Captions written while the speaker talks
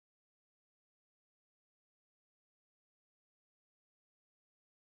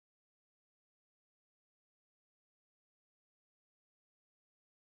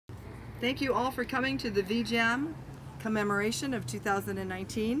Thank you all for coming to the VJAMM Commemoration of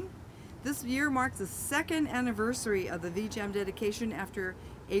 2019. This year marks the second anniversary of the VJAMM dedication after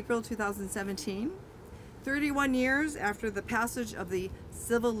April 2017, 31 years after the passage of the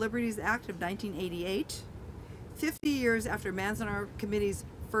Civil Liberties Act of 1988, 50 years after Manzanar Committee's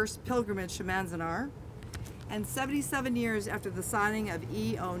first pilgrimage to Manzanar, and 77 years after the signing of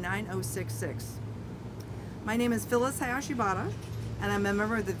E-09066. My name is Phyllis Hayashibata, and I'm a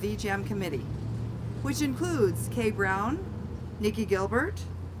member of the VJAMM Committee, which includes Kay Brown, Nikki Gilbert,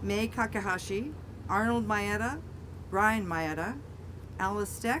 May Kakahashi, Arnold Maeda, Brian Maeda, Alice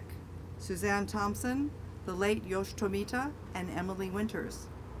Steck, Suzanne Thompson, the late Yosh Tomita, and Emily Winters.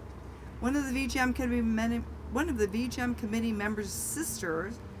 One of the VJAMM Committee members'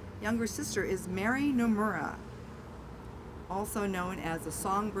 younger sister is Mary Nomura, also known as the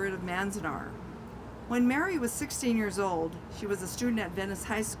Songbird of Manzanar. When Mary was 16 years old, she was a student at Venice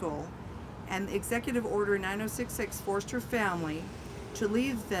High School, and Executive Order 9066 forced her family to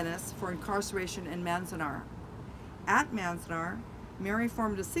leave Venice for incarceration in Manzanar. At Manzanar, Mary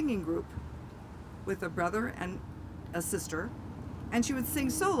formed a singing group with a brother and a sister, and she would sing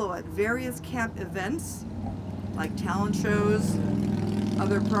solo at various camp events like talent shows,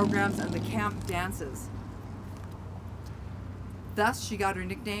 other programs, and the camp dances. Thus, she got her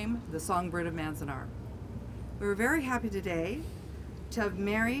nickname, the Songbird of Manzanar. We're very happy today to have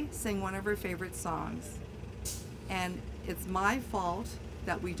Mary sing one of her favorite songs. And it's my fault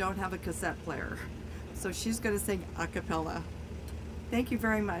that we don't have a cassette player. So she's going to sing a cappella. Thank you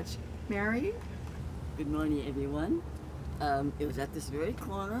very much. Mary? Good morning, everyone. It was at this very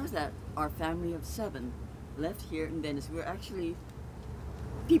corner that our family of 7 left here in Venice. We're actually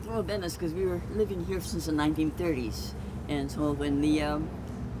people of Venice because we were living here since the 1930s. And so when the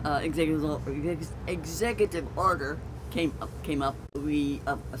executive order came up, we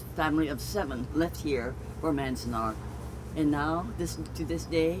a family of 7 left here for Manzanar. And now, to this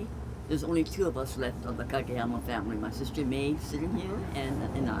day, there's only 2 of us left of the Kageyama family. My sister May sitting here,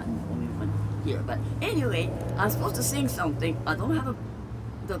 and I'm the only one here. But anyway, I'm supposed to sing something. I don't have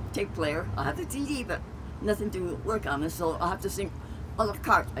the tape player. I have the CD, but nothing to work on it, so I have to sing a la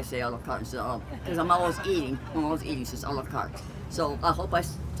carte. I say a la carte instead of, because I'm always eating, so it's a la carte. So I hope I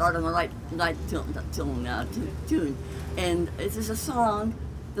start on the right tune. And this is a song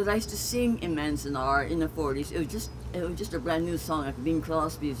that I used to sing in Manzanar in the 40s. It was just a brand new song. Like Bing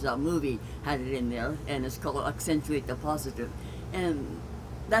Crosby's movie had it in there, and it's called "Accentuate the Positive." And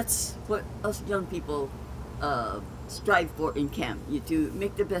that's what us young people strive for in camp. To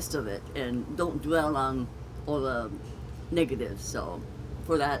make the best of it and don't dwell on all the negatives. So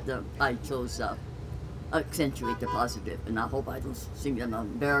for that, I chose "Accentuate the Positive," and I hope I don't sing in a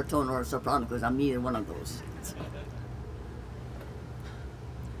baritone or a soprano because I'm neither one of those. So.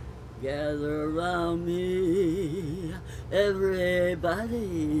 Gather around me, everybody.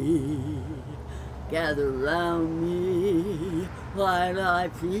 Gather around me while I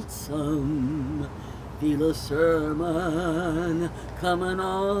preach some. Feel a sermon coming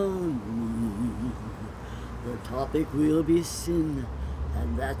on me. The topic will be sin,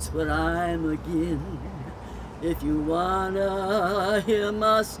 and that's what I'm again. If you wanna hear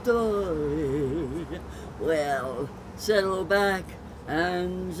my story, well, settle back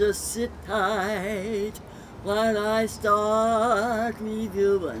and just sit tight while I start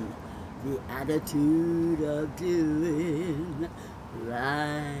reviewing the attitude of doing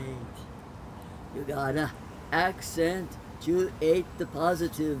right. You gotta accentuate the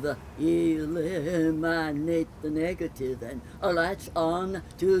positive, eliminate the negative, and latch on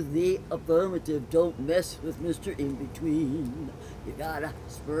to the affirmative. Don't mess with Mr. In-Between. You gotta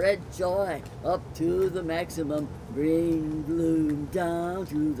spread joy up to the maximum, bring gloom down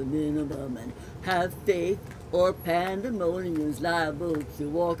to the minimum, and have faith or pandemonium's liable to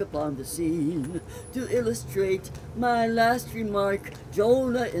walk upon the scene. To illustrate my last remark,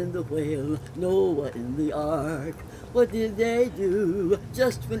 Jonah in the whale, Noah in the ark. What did they do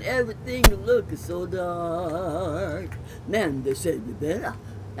just when everything looked so dark? Man, they said we better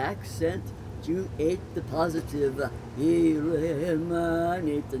accentuate the positive,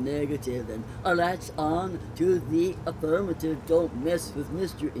 eliminate the negative, and latch on to the affirmative. Don't mess with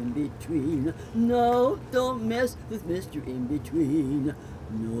Mr. In-Between. No, don't mess with Mr. In-Between.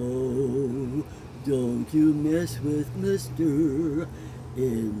 No, don't you mess with Mr.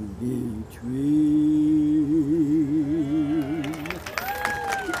 In-Between.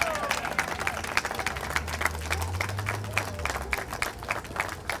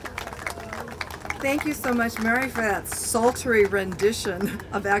 Thank you so much, Mary, for that sultry rendition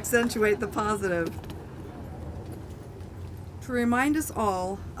of Accentuate the Positive. To remind us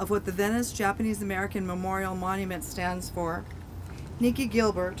all of what the Venice Japanese American Memorial Monument stands for, Nikki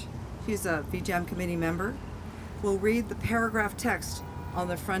Gilbert, she's a VJAMM committee member, will read the paragraph text on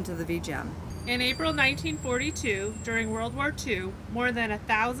the front of the VJAMM. In April 1942, during World War II, more than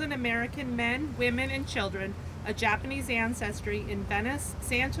 1,000 American men, women, and children of Japanese ancestry in Venice,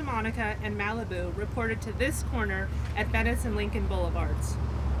 Santa Monica, and Malibu reported to this corner at Venice and Lincoln Boulevards.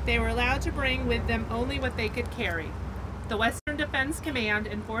 They were allowed to bring with them only what they could carry. The Western Defense Command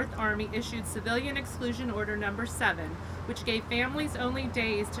and 4th Army issued Civilian Exclusion Order No. 7, which gave families only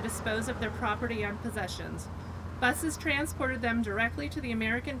days to dispose of their property and possessions. Buses transported them directly to the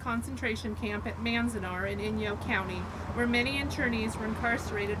American concentration camp at Manzanar in Inyo County, where many internees were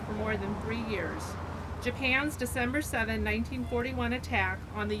incarcerated for more than 3 years. Japan's December 7, 1941 attack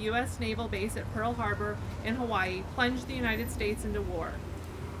on the U.S. naval base at Pearl Harbor in Hawaii plunged the United States into war.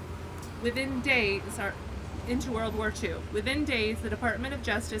 Into World War II. Within days, the Department of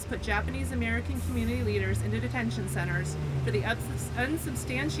Justice put Japanese American community leaders into detention centers for the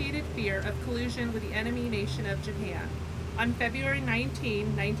unsubstantiated fear of collusion with the enemy nation of Japan. On February 19,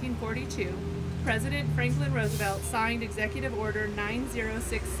 1942, President Franklin Roosevelt signed Executive Order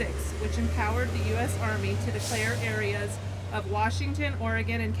 9066, which empowered the U.S. Army to declare areas of Washington,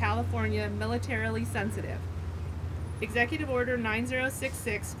 Oregon, and California militarily sensitive. Executive Order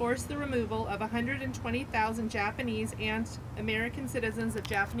 9066 forced the removal of 120,000 Japanese and American citizens of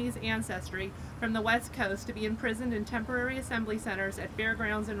Japanese ancestry from the West Coast to be imprisoned in temporary assembly centers at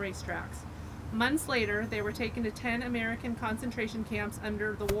fairgrounds and racetracks. Months later, they were taken to 10 American concentration camps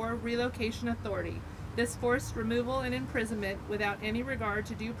under the War Relocation Authority. This forced removal and imprisonment without any regard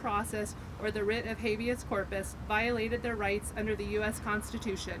to due process or the writ of habeas corpus violated their rights under the U.S.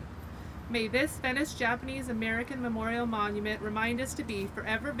 Constitution. May this Venice Japanese American Memorial Monument remind us to be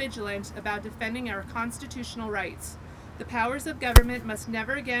forever vigilant about defending our constitutional rights. The powers of government must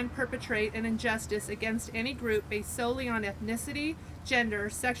never again perpetrate an injustice against any group based solely on ethnicity, gender,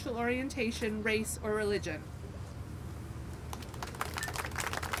 sexual orientation, race, or religion.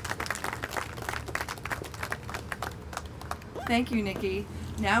 Thank you, Nikki.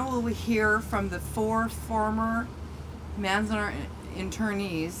 Now we'll hear from the 4 former Manzanar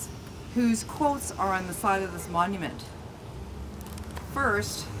internees whose quotes are on the side of this monument.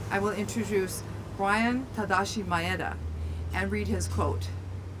 First, I will introduce Brian Tadashi Maeda and read his quote.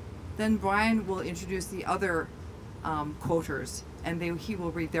 Then Brian will introduce the other quoters, and he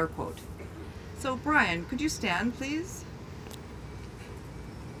will read their quote. So Brian, could you stand, please?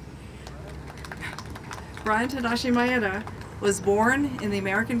 Brian Tadashi Maeda was born in the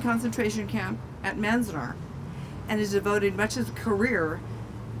American concentration camp at Manzanar and has devoted much of his career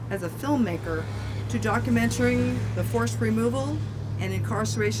as a filmmaker to documenting the forced removal and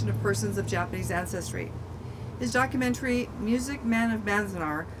incarceration of persons of Japanese ancestry. His documentary, Music Man of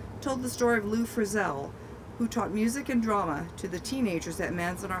Manzanar, told the story of Lou Frizzell, who taught music and drama to the teenagers at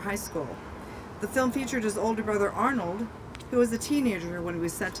Manzanar High School. The film featured his older brother Arnold, who was a teenager when he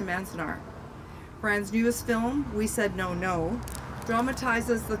was sent to Manzanar. Brian's newest film, We Said No No,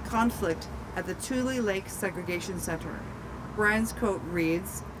 dramatizes the conflict at the Tule Lake Segregation Center. Brian's quote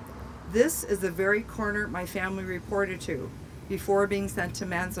reads, "This is the very corner my family reported to before being sent to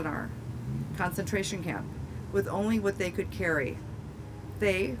Manzanar concentration camp with only what they could carry.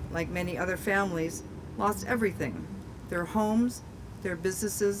 They, like many other families, lost everything, their homes, their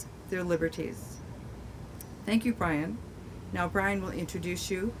businesses, their liberties." Thank you, Brian. Now Brian will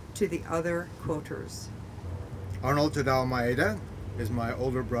introduce you to the other quoters. Arnold Tadao Maeda is my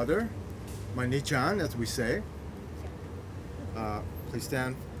older brother, my Nichan, as we say. Please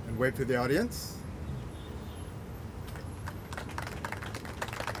stand and wave to the audience.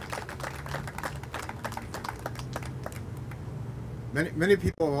 Many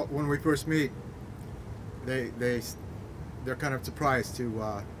people, when we first meet, they're kind of surprised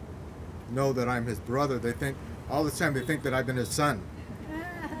to know that I'm his brother. They think all the time that I've been his son,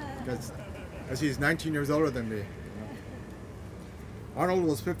 because he's 19 years older than me. Arnold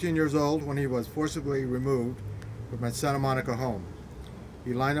was 15 years old when he was forcibly removed from my Santa Monica home.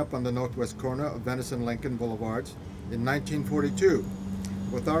 He lined up on the northwest corner of Venice and Lincoln Boulevards in 1942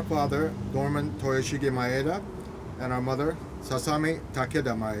 with our father, Dorman Toyoshige Maeda, and our mother, Sasami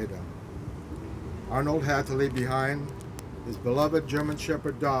Takeda Maeda. Arnold had to leave behind his beloved German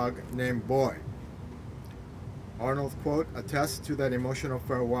Shepherd dog named Boy. Arnold's quote attests to that emotional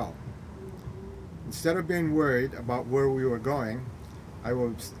farewell. Instead of being worried about where we were going, I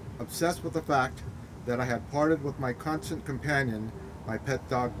was obsessed with the fact that I had parted with my constant companion, my pet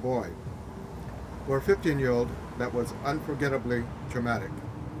dog Boy. For a 15-year-old, that was unforgettably traumatic.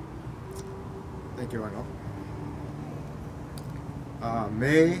 Thank you, Arnold.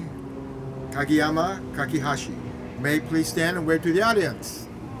 Mei Kageyama Kakihashi. Mei, please stand and wave to the audience.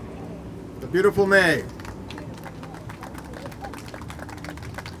 The beautiful Mei.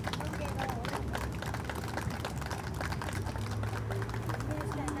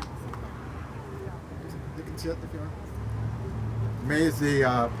 You can sit if you want. Mei is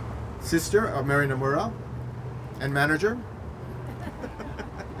the sister of Mary Nomura and manager.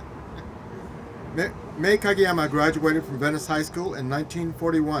 Mei Kageyama graduated from Venice High School in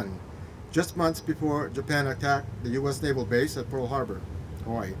 1941, just months before Japan attacked the U.S. Naval Base at Pearl Harbor,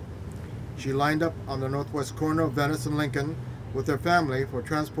 Hawaii. She lined up on the northwest corner of Venice and Lincoln with her family for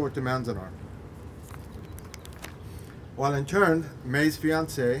transport to Manzanar. While interned, Mei's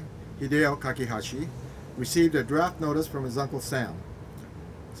fiancé, Hideo Kakihashi, received a draft notice from his Uncle Sam.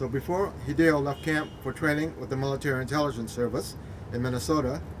 So before Hideo left camp for training with the Military Intelligence Service in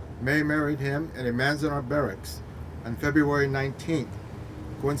Minnesota, Mei married him in a Manzanar barracks on February 19th,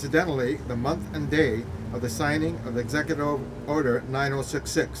 coincidentally the month and day of the signing of Executive Order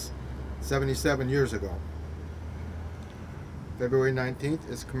 9066, 77 years ago. February 19th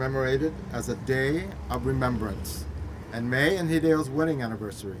is commemorated as a day of remembrance, and Mei and Hideo's wedding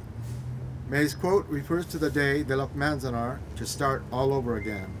anniversary. Mei's quote refers to the day they left Manzanar to start all over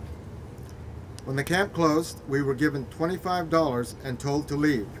again. When the camp closed, we were given $25 and told to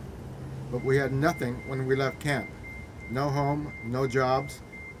leave. But we had nothing when we left camp. No home, no jobs,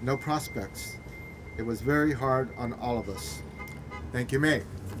 no prospects. It was very hard on all of us. Thank you, Mei.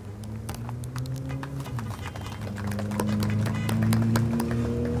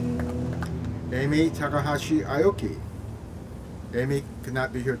 Amy Takahashi Aoki. Amy could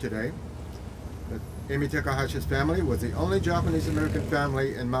not be here today, but Amy Takahashi's family was the only Japanese-American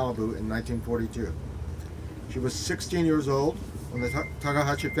family in Malibu in 1942. She was 16 years old when the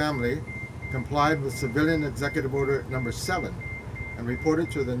Takahashi family complied with Civilian Executive Order number 7 and reported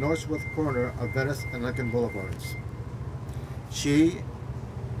to the northwest corner of Venice and Lincoln Boulevards. She,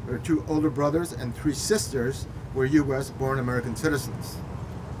 her 2 older brothers, and 3 sisters were U.S.-born American citizens.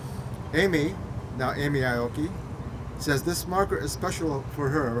 Amy, now Amy Aoki, says this marker is special for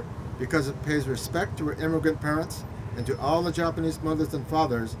her because it pays respect to her immigrant parents and to all the Japanese mothers and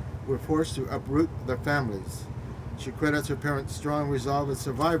fathers who were forced to uproot their families. She credits her parents' strong resolve as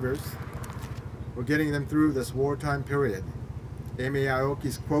survivors for getting them through this wartime period. Amy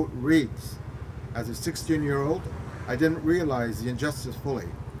Aoki's quote reads, "As a 16-year-old, I didn't realize the injustice fully.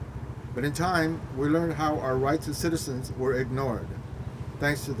 But in time, we learned how our rights as citizens were ignored.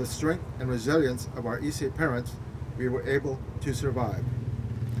 Thanks to the strength and resilience of our Issei parents, we were able to survive."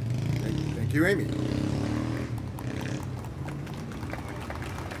 Thank you, Amy.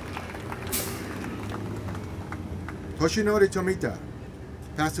 Toshinori Tomita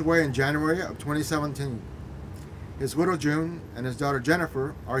passed away in January of 2017. His widow June and his daughter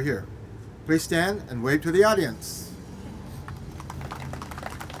Jennifer are here. Please stand and wave to the audience.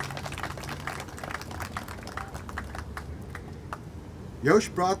 Yosh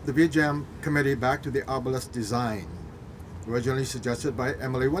brought the VJAMM committee back to the obelisk design, originally suggested by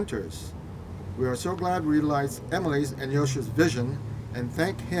Emily Winters. We are so glad we realized Emily's and Yosh's vision and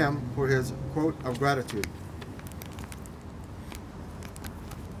thank him for his quote of gratitude.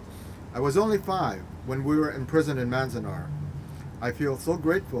 I was only 5 when we were imprisoned in Manzanar. I feel so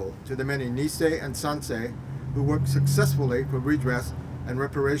grateful to the many Nisei and Sansei who worked successfully for redress and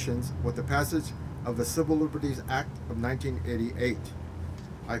reparations with the passage of the Civil Liberties Act of 1988.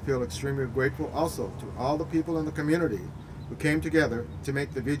 I feel extremely grateful also to all the people in the community who came together to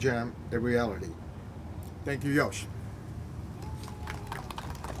make the VJAMM a reality. Thank you, Yosh.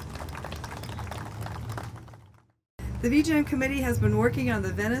 The VJAMM committee has been working on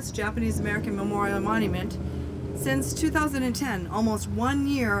the Venice Japanese American Memorial Monument since 2010, almost 1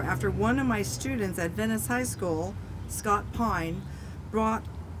 year after one of my students at Venice High School, Scott Pine, brought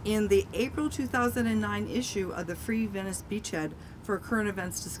in the April 2009 issue of the Free Venice Beachhead for a current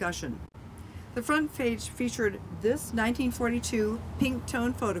events discussion. The front page featured this 1942 pink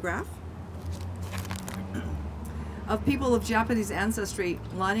tone photograph of people of Japanese ancestry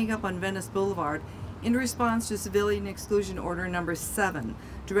lining up on Venice Boulevard in response to Civilian Exclusion Order number 7,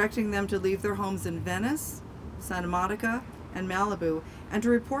 directing them to leave their homes in Venice, Santa Monica, and Malibu, and to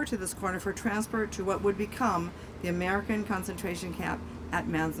report to this corner for transport to what would become the American concentration camp at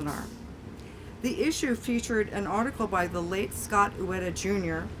Manzanar. The issue featured an article by the late Scott Ueda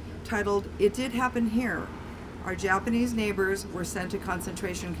Jr. titled, "It Did Happen Here. Our Japanese Neighbors Were Sent to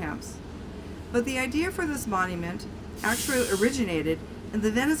Concentration Camps." But the idea for this monument actually originated in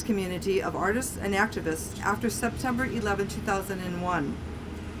the Venice community of artists and activists after September 11, 2001,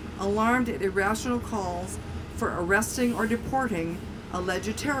 alarmed at irrational calls for arresting or deporting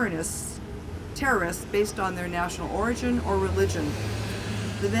alleged terrorists based on their national origin or religion.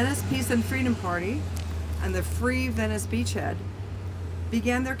 The Venice Peace and Freedom Party and the Free Venice Beachhead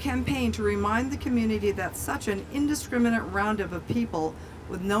began their campaign to remind the community that such an indiscriminate roundup of people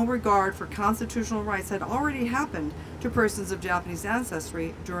with no regard for constitutional rights had already happened to persons of Japanese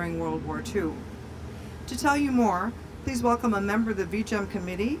ancestry during World War II. To tell you more, please welcome a member of the VJAMM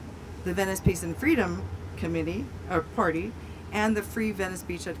Committee, the Venice Peace and Freedom Committee, or Party, and the Free Venice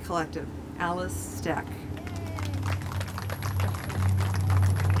Beachhead Collective, Alice Stack.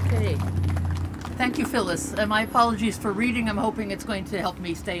 Okay. Thank you, Phyllis. My apologies for reading. I'm hoping it's going to help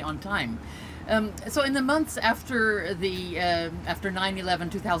me stay on time. So in the months after after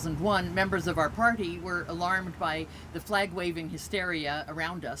 9/11/2001, members of our party were alarmed by the flag-waving hysteria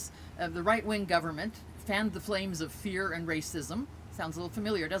around us. The right-wing government fanned the flames of fear and racism. Sounds a little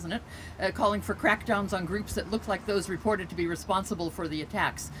familiar, doesn't it? Calling for crackdowns on groups that looked like those reported to be responsible for the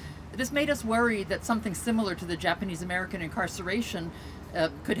attacks. This made us worry that something similar to the Japanese-American incarceration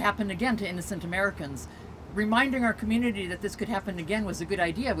could happen again to innocent Americans. Reminding our community that this could happen again was a good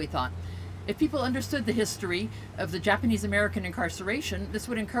idea, we thought. If people understood the history of the Japanese-American incarceration, this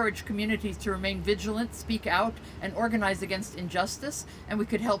would encourage communities to remain vigilant, speak out, and organize against injustice, and we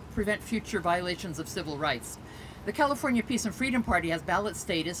could help prevent future violations of civil rights. The California Peace and Freedom Party has ballot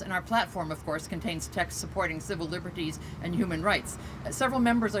status, and our platform, of course, contains text supporting civil liberties and human rights. Several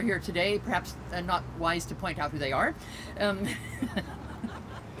members are here today, perhaps not wise to point out who they are.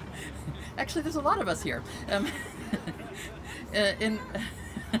 Actually, there's a lot of us here.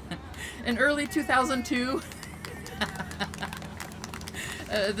 In early 2002,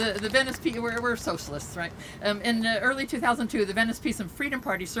 the Venice we're socialists, right? In early 2002, the Venice Peace and Freedom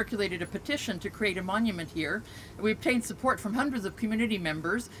Party circulated a petition to create a monument here. We obtained support from hundreds of community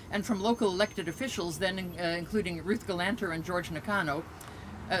members and from local elected officials, then including Ruth Galanter and George Nakano.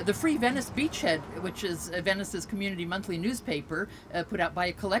 The Free Venice Beachhead, which is Venice's community monthly newspaper, put out by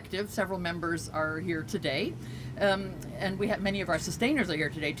a collective. Several members are here today. And we have many of our sustainers are here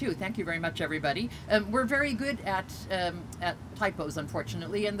today too. Thank you very much, everybody. We're very good at typos,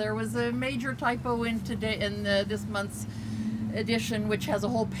 unfortunately, and there was a major typo in this month's edition, which has a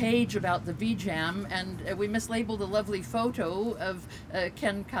whole page about the VJAMM, and we mislabeled a lovely photo of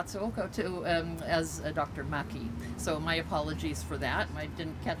Ken Katsuoka as Dr. Maki. So my apologies for that. I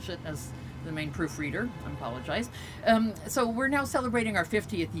didn't catch it as the main proofreader. I apologize. So we're now celebrating our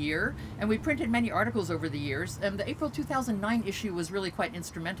 50th year, and we printed many articles over the years. The April 2009 issue was really quite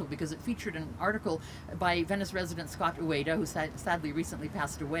instrumental because it featured an article by Venice resident Scott Ueda, who sadly recently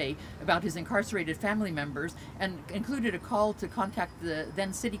passed away, about his incarcerated family members, and included a call to contact the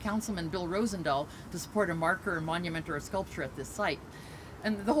then city councilman Bill Rosendahl to support a marker, a monument, or a sculpture at this site.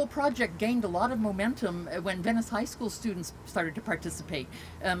 And the whole project gained a lot of momentum when Venice High School students started to participate.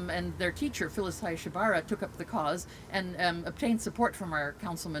 And their teacher, Phyllis Hayashibara, took up the cause and obtained support from our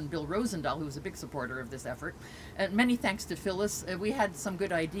councilman, Bill Rosendahl, who was a big supporter of this effort. And many thanks to Phyllis. We had some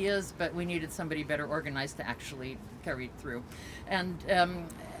good ideas, but we needed somebody better organized to actually carry it through. And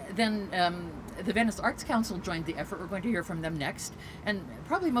then the Venice Arts Council joined the effort. We're going to hear from them next. And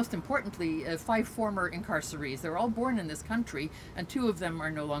probably most importantly, 5 former incarcerees. They were all born in this country, and 2 of them are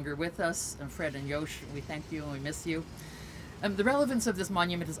no longer with us, Fred and Yosh. We thank you and we miss you. The relevance of this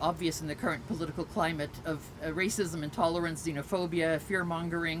monument is obvious in the current political climate of racism, intolerance, xenophobia,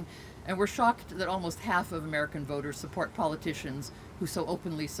 fear-mongering, and we're shocked that almost half of American voters support politicians who so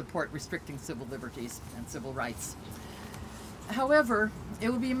openly support restricting civil liberties and civil rights. However, it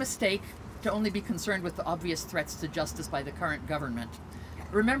would be a mistake to only be concerned with the obvious threats to justice by the current government.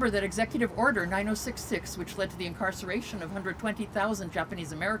 Remember that Executive Order 9066, which led to the incarceration of 120,000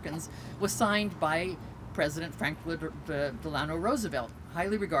 Japanese Americans, was signed by President Franklin Delano Roosevelt,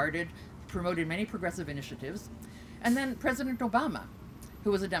 highly regarded, promoted many progressive initiatives. And then President Obama,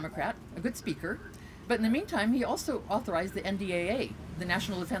 who was a Democrat, a good speaker, but in the meantime, he also authorized the NDAA, the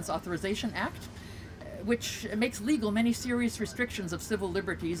National Defense Authorization Act, which makes legal many serious restrictions of civil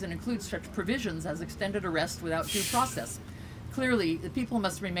liberties and includes such provisions as extended arrest without due process. Clearly, the people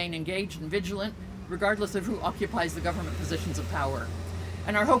must remain engaged and vigilant, regardless of who occupies the government positions of power.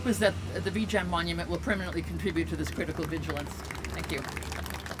 And our hope is that the VJAMM monument will permanently contribute to this critical vigilance. Thank you.